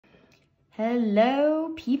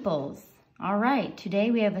Hello, peoples. All right,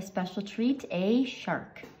 today we have a special treat, a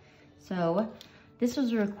shark. So this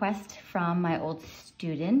was a request from my old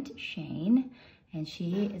student, Shane, and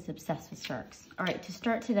she is obsessed with sharks. All right, to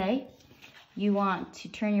start today, you want to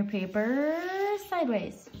turn your paper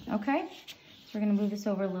sideways, okay? So we're gonna move this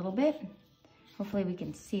over a little bit. Hopefully we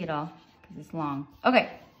can see it all because it's long.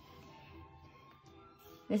 Okay,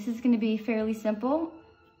 this is gonna be fairly simple.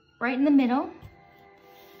 Right in the middle,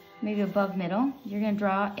 maybe above middle, you're gonna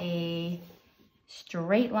draw a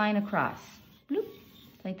straight line across, bloop,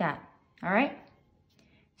 like that, all right?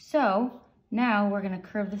 So now we're gonna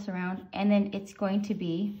curve this around and then it's going to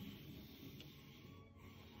be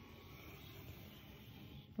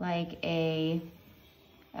like a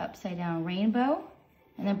upside down rainbow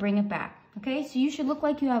and then bring it back, okay? So you should look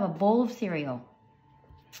like you have a bowl of cereal.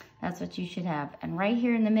 That's what you should have. And right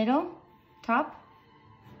here in the middle, top,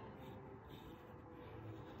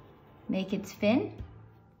 make its fin,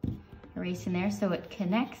 erase in there so it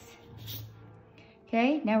connects.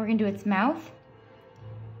 Okay, now we're gonna do its mouth.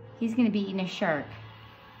 He's gonna be eating a shark.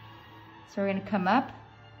 So we're gonna come up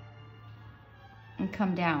and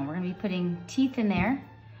come down. We're gonna be putting teeth in there,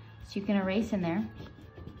 so you can erase in there.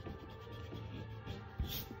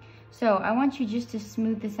 So I want you just to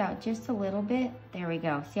smooth this out just a little bit. There we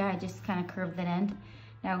go. See how I just kind of curved that end?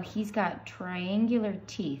 Now he's got triangular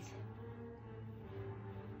teeth.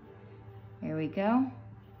 There we go.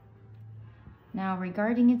 Now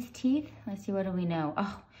regarding its teeth, let's see, what do we know?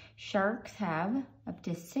 Oh, sharks have up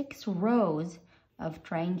to 6 rows of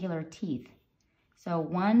triangular teeth. So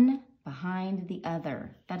one behind the other.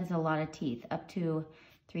 That is a lot of teeth, up to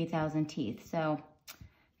 3,000 teeth. So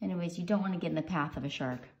anyways, you don't want to get in the path of a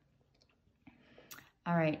shark.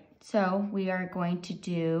 All right, so we are going to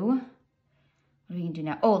do, what are we gonna do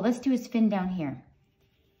now? Oh, let's do his fin down here.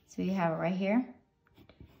 So you have it right here.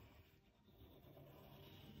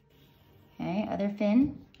 Okay, other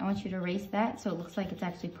fin, I want you to erase that so it looks like it's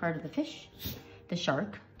actually part of the fish, the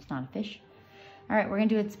shark. It's not a fish. All right, we're gonna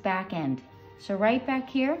do its back end. So right back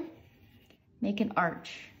here, make an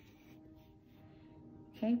arch.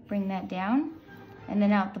 Okay, bring that down. And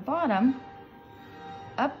then out the bottom,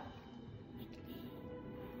 up.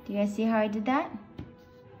 Do you guys see how I did that?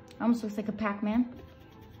 Almost looks like a Pac-Man.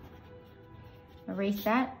 Erase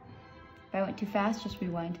that. If I went too fast, just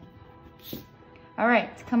rewind. All right,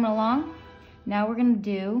 it's coming along. Now we're gonna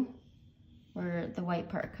do where the white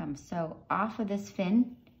part comes. So off of this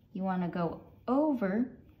fin, you wanna go over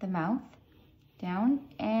the mouth, down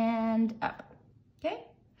and up, okay?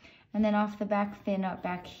 And then off the back fin up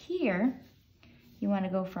back here, you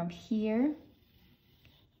wanna go from here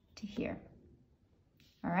to here,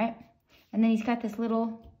 all right? And then he's got this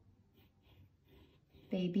little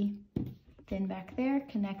baby fin back there,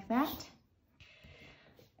 connect that.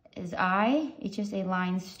 His eye, it's just a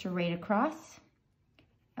line straight across,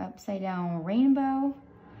 upside down rainbow,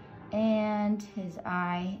 and his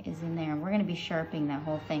eye is in there. We're gonna be sharpening that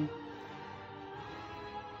whole thing.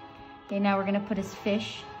 Okay, now we're gonna put his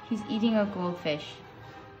fish. He's eating a goldfish.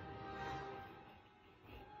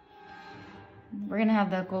 We're gonna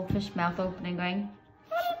have the goldfish mouth open and going,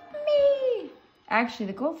 help me! Actually,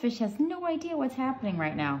 the goldfish has no idea what's happening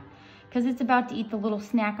right now, because it's about to eat the little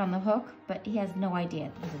snack on the hook, but he has no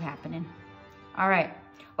idea this is happening. All right.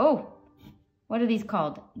 Oh, what are these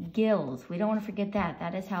called? Gills. We don't want to forget that.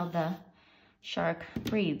 That is how the shark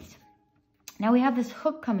breathes. Now we have this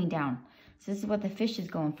hook coming down. So this is what the fish is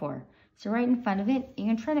going for. So right in front of it, you're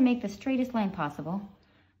going to try to make the straightest line possible.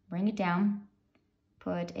 Bring it down.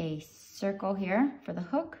 Put a circle here for the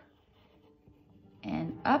hook.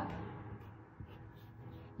 And up.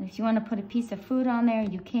 And if you want to put a piece of food on there,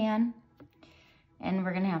 you can. And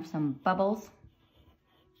we're gonna have some bubbles.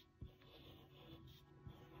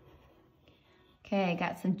 Okay, I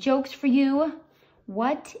got some jokes for you.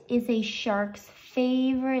 What is a shark's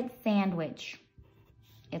favorite sandwich?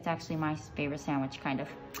 It's actually my favorite sandwich, kind of.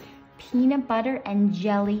 Peanut butter and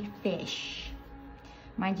jellyfish.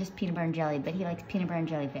 Mine's just peanut butter and jelly, but he likes peanut butter and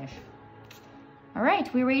jellyfish. All right,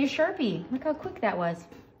 we're ready to Sharpie. Look how quick that was.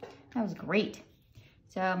 That was great.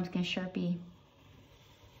 So I'm just gonna Sharpie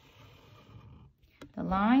the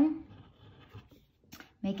line,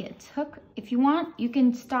 make it its hook. If you want, you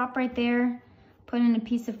can stop right there, put in a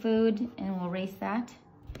piece of food, and we'll erase that.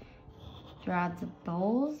 Draw the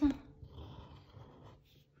bowls.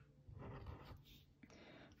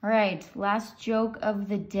 All right, last joke of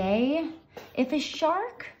the day. If a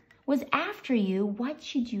shark was after you, what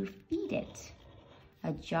should you feed it?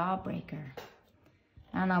 A jawbreaker.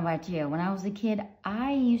 I don't know about you. When I was a kid,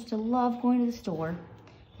 I used to love going to the store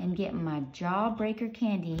and get my jawbreaker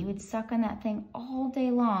candy. He would suck on that thing all day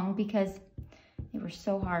long because they were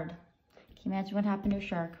so hard. Can you imagine what happened to a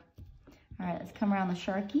shark? All right, let's come around the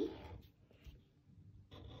sharky.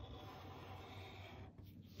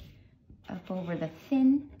 Up over the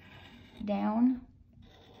fin, down.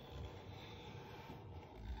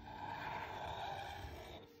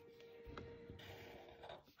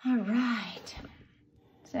 All right,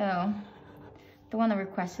 so the one that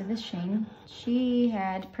requested this, Shane, she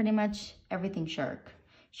had pretty much everything shark.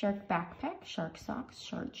 Shark backpack, shark socks,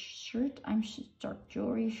 shark shirt, shark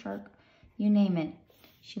jewelry, shark, you name it.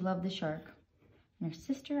 She loved the shark. And her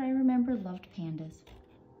sister, I remember, loved pandas.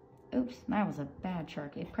 Oops, that was a bad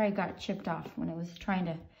shark. It probably got chipped off when it was trying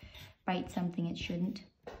to bite something it shouldn't.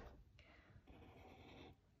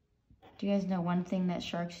 Do you guys know one thing that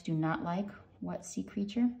sharks do not like? What sea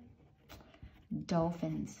creature?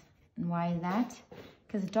 Dolphins. And why is that?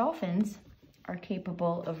 Because dolphins are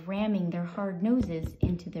capable of ramming their hard noses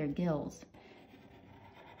into their gills.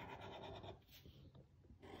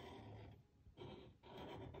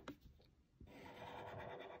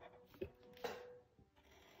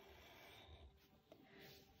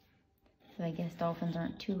 So I guess dolphins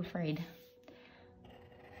aren't too afraid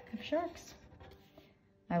of sharks.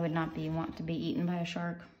 I would not want to be eaten by a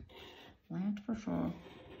shark. That's for sure.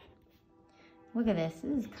 Look at this.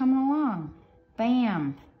 This is coming along.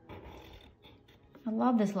 Bam. I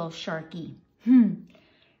love this little sharky. We're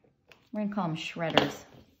going to call him Shredders.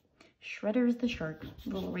 Shredders the shark.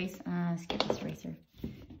 Little race. Let's get this racer.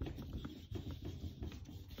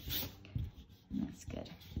 That's good.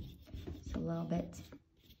 Just a little bit.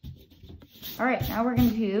 All right, now we're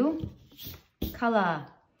going to do color.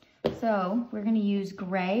 So we're going to use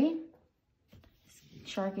gray.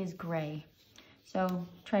 Shark is gray. So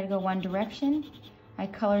try to go one direction. I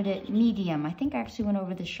colored it medium. I think I actually went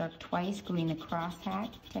over the shark twice, doing the cross hat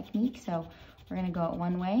technique. So we're going to go it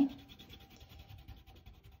one way.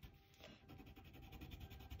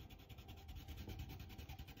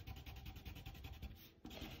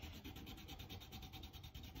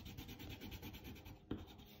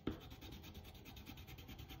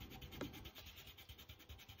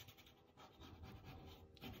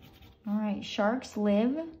 All right, sharks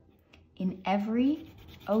live in every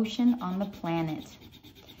ocean on the planet.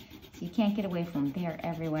 So you can't get away from them. They are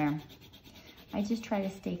everywhere. I just try to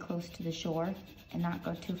stay close to the shore and not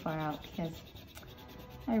go too far out because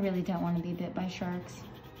I really don't want to be bit by sharks.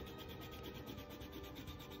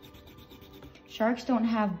 Sharks don't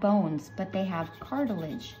have bones, but they have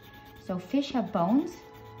cartilage. So fish have bones,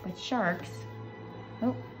 but sharks,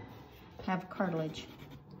 have cartilage.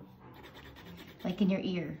 Like in your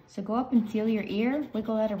ear. So go up and feel your ear,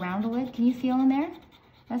 wiggle that around a little. Can you feel in there?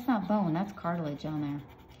 That's not bone, that's cartilage on there.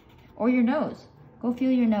 Or your nose. Go feel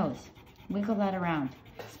your nose. Wiggle that around.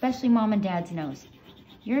 Especially mom and dad's nose.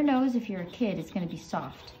 Your nose, if you're a kid, is going to be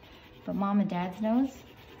soft. But mom and dad's nose,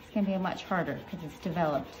 it's going to be much harder because it's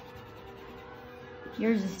developed.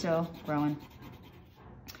 Yours is still growing.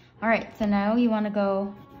 All right, so now you want to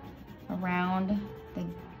go around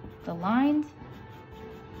the lines.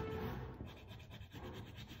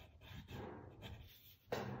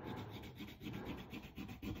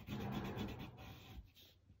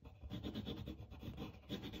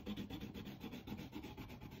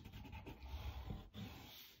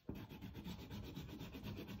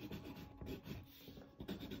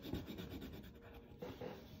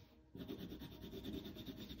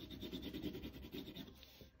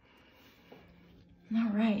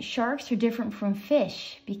 All right, sharks are different from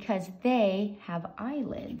fish because they have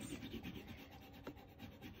eyelids.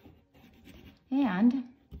 And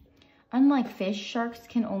unlike fish, sharks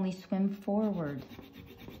can only swim forward.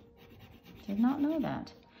 Did not know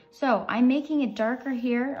that. So I'm making it darker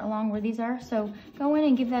here along where these are. So go in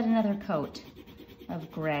and give that another coat of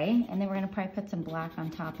gray. And then we're gonna probably put some black on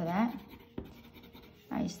top of that.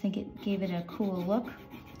 I just think it gave it a cool look.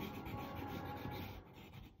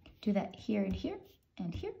 Do that here and here.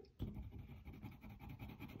 And here.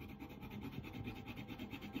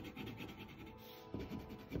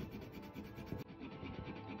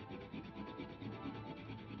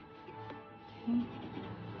 Okay.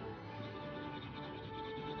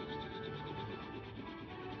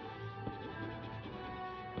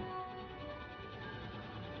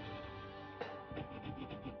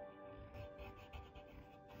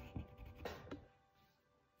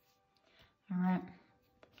 All right.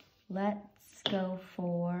 Let's go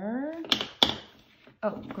for,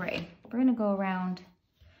 gray. We're gonna go around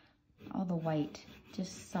all the white,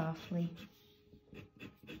 just softly.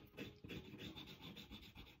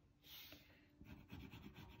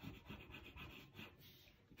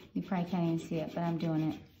 You probably can't even see it, but I'm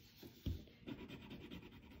doing it.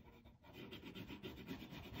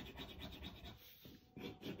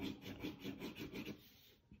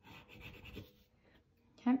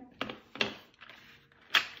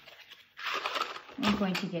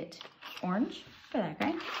 going to get orange for that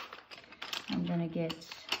guy. I'm gonna get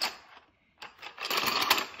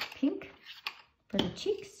pink for the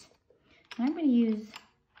cheeks. And I'm gonna use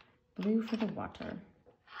blue for the water.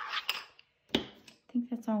 I think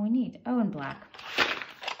that's all we need. Oh, and black.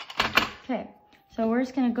 Okay, so we're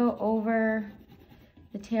just gonna go over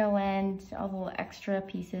the tail end, all the little extra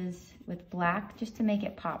pieces with black just to make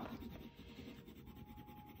it pop.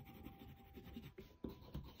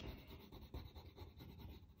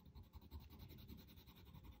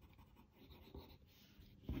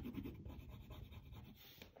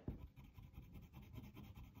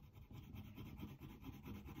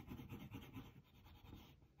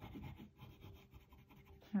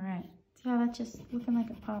 All right, see how that's just looking like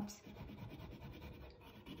it pops?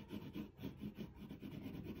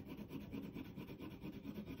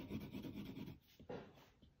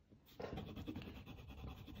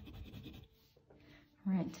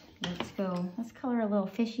 All right, let's go. Let's color a little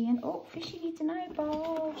fishy in. Oh, fishy needs an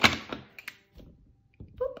eyeball.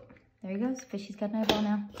 Boop. There he goes. Fishy's got an eyeball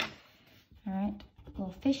now. All right, a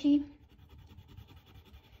little fishy.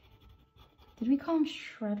 Did we call him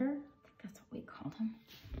Shredder? I think that's what we called him.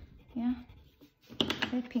 Yeah.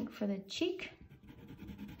 Okay, pink for the cheek.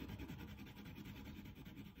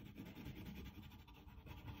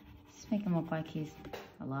 Just make him look like he's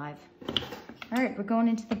alive. All right, we're going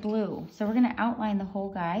into the blue. So we're gonna outline the whole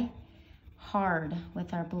guy hard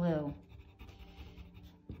with our blue.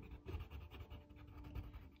 It's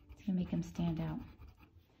gonna make him stand out.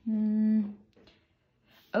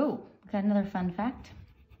 Oh, got another fun fact.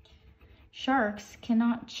 Sharks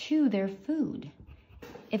cannot chew their food.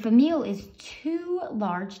 If a meal is too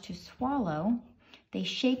large to swallow, they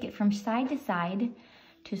shake it from side to side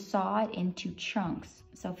to saw it into chunks.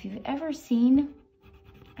 So if you've ever seen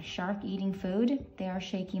a shark eating food, they are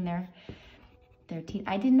shaking their teeth.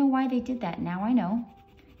 I didn't know why they did that. Now I know.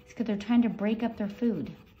 It's because they're trying to break up their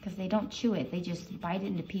food because they don't chew it. They just bite it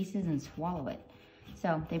into pieces and swallow it.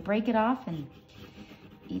 So they break it off and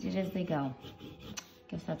eat it as they go.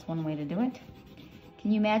 Guess that's one way to do it.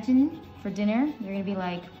 Can you imagine for dinner, you're gonna be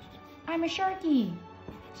like, I'm a sharky.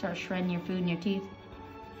 Start shredding your food in your teeth.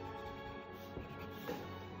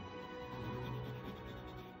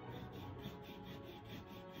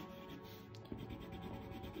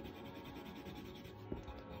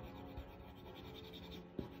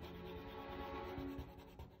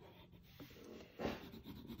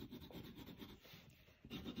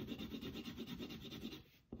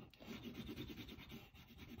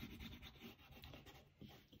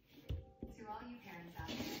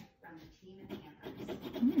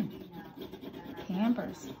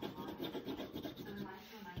 Pampers. So we wanted to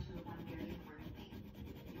remind you of one very important thing.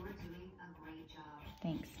 You're doing a great job.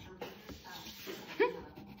 Thanks. So give yourself some love.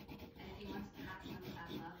 And if you want to pass some of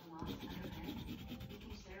that love along to other parents, you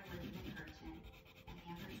can share words of encouragement at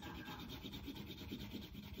pampers.com.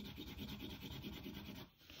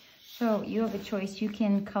 So you have a choice. You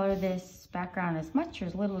can color this background as much or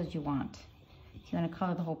as little as you want. If you want to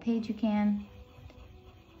color the whole page, you can.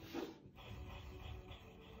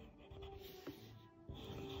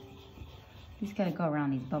 He's got to go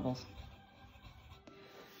around these bubbles.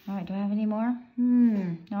 All right, do I have any more?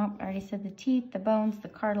 Nope, I already said the teeth, the bones, the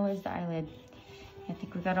cartilage, the eyelid. I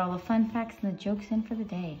think we got all the fun facts and the jokes in for the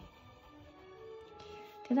day.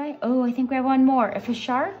 Did I? Oh, I think we have one more. If a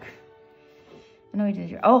shark... No, we did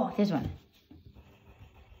here. Oh, there's one.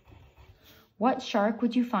 What shark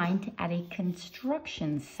would you find at a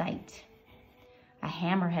construction site? A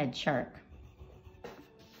hammerhead shark.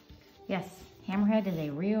 Yes. Hammerhead is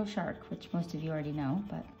a real shark, which most of you already know,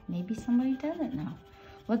 but maybe somebody doesn't know.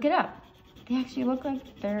 Look it up. They actually look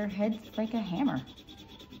like their head's like a hammer.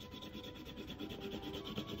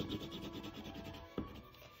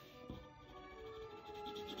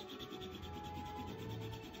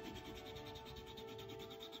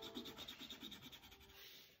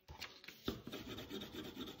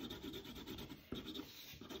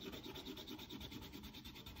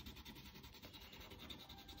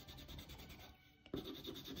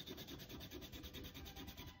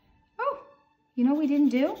 You know what we didn't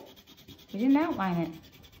do? We didn't outline it.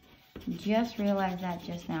 Just realized that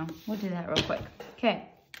just now. We'll do that real quick. Okay.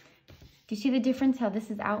 Do you see the difference how this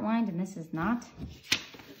is outlined and this is not?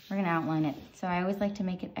 We're gonna outline it. So I always like to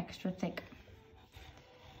make it extra thick.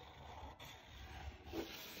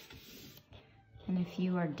 And if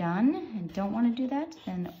you are done and don't want to do that,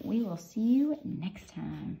 then we will see you next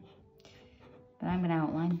time. But I'm gonna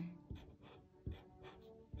outline.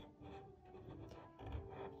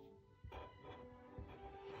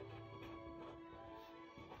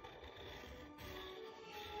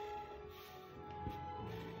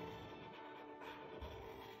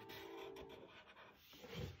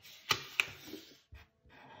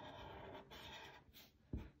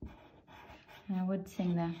 And I would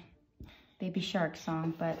sing the Baby Shark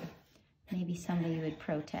song, but maybe somebody would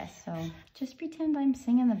protest. So just pretend I'm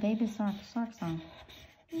singing the Baby Shark song.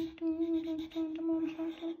 I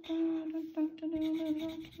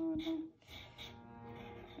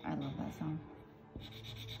love that song.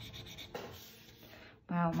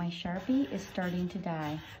 Wow, my Sharpie is starting to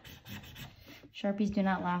die. Sharpies do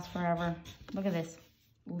not last forever. Look at this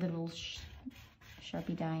little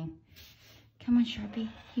Sharpie dying. Come on, Sharpie.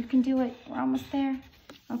 You can do it. We're almost there.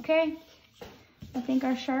 Okay. I think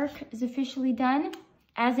our shark is officially done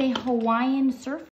as a Hawaiian surfer.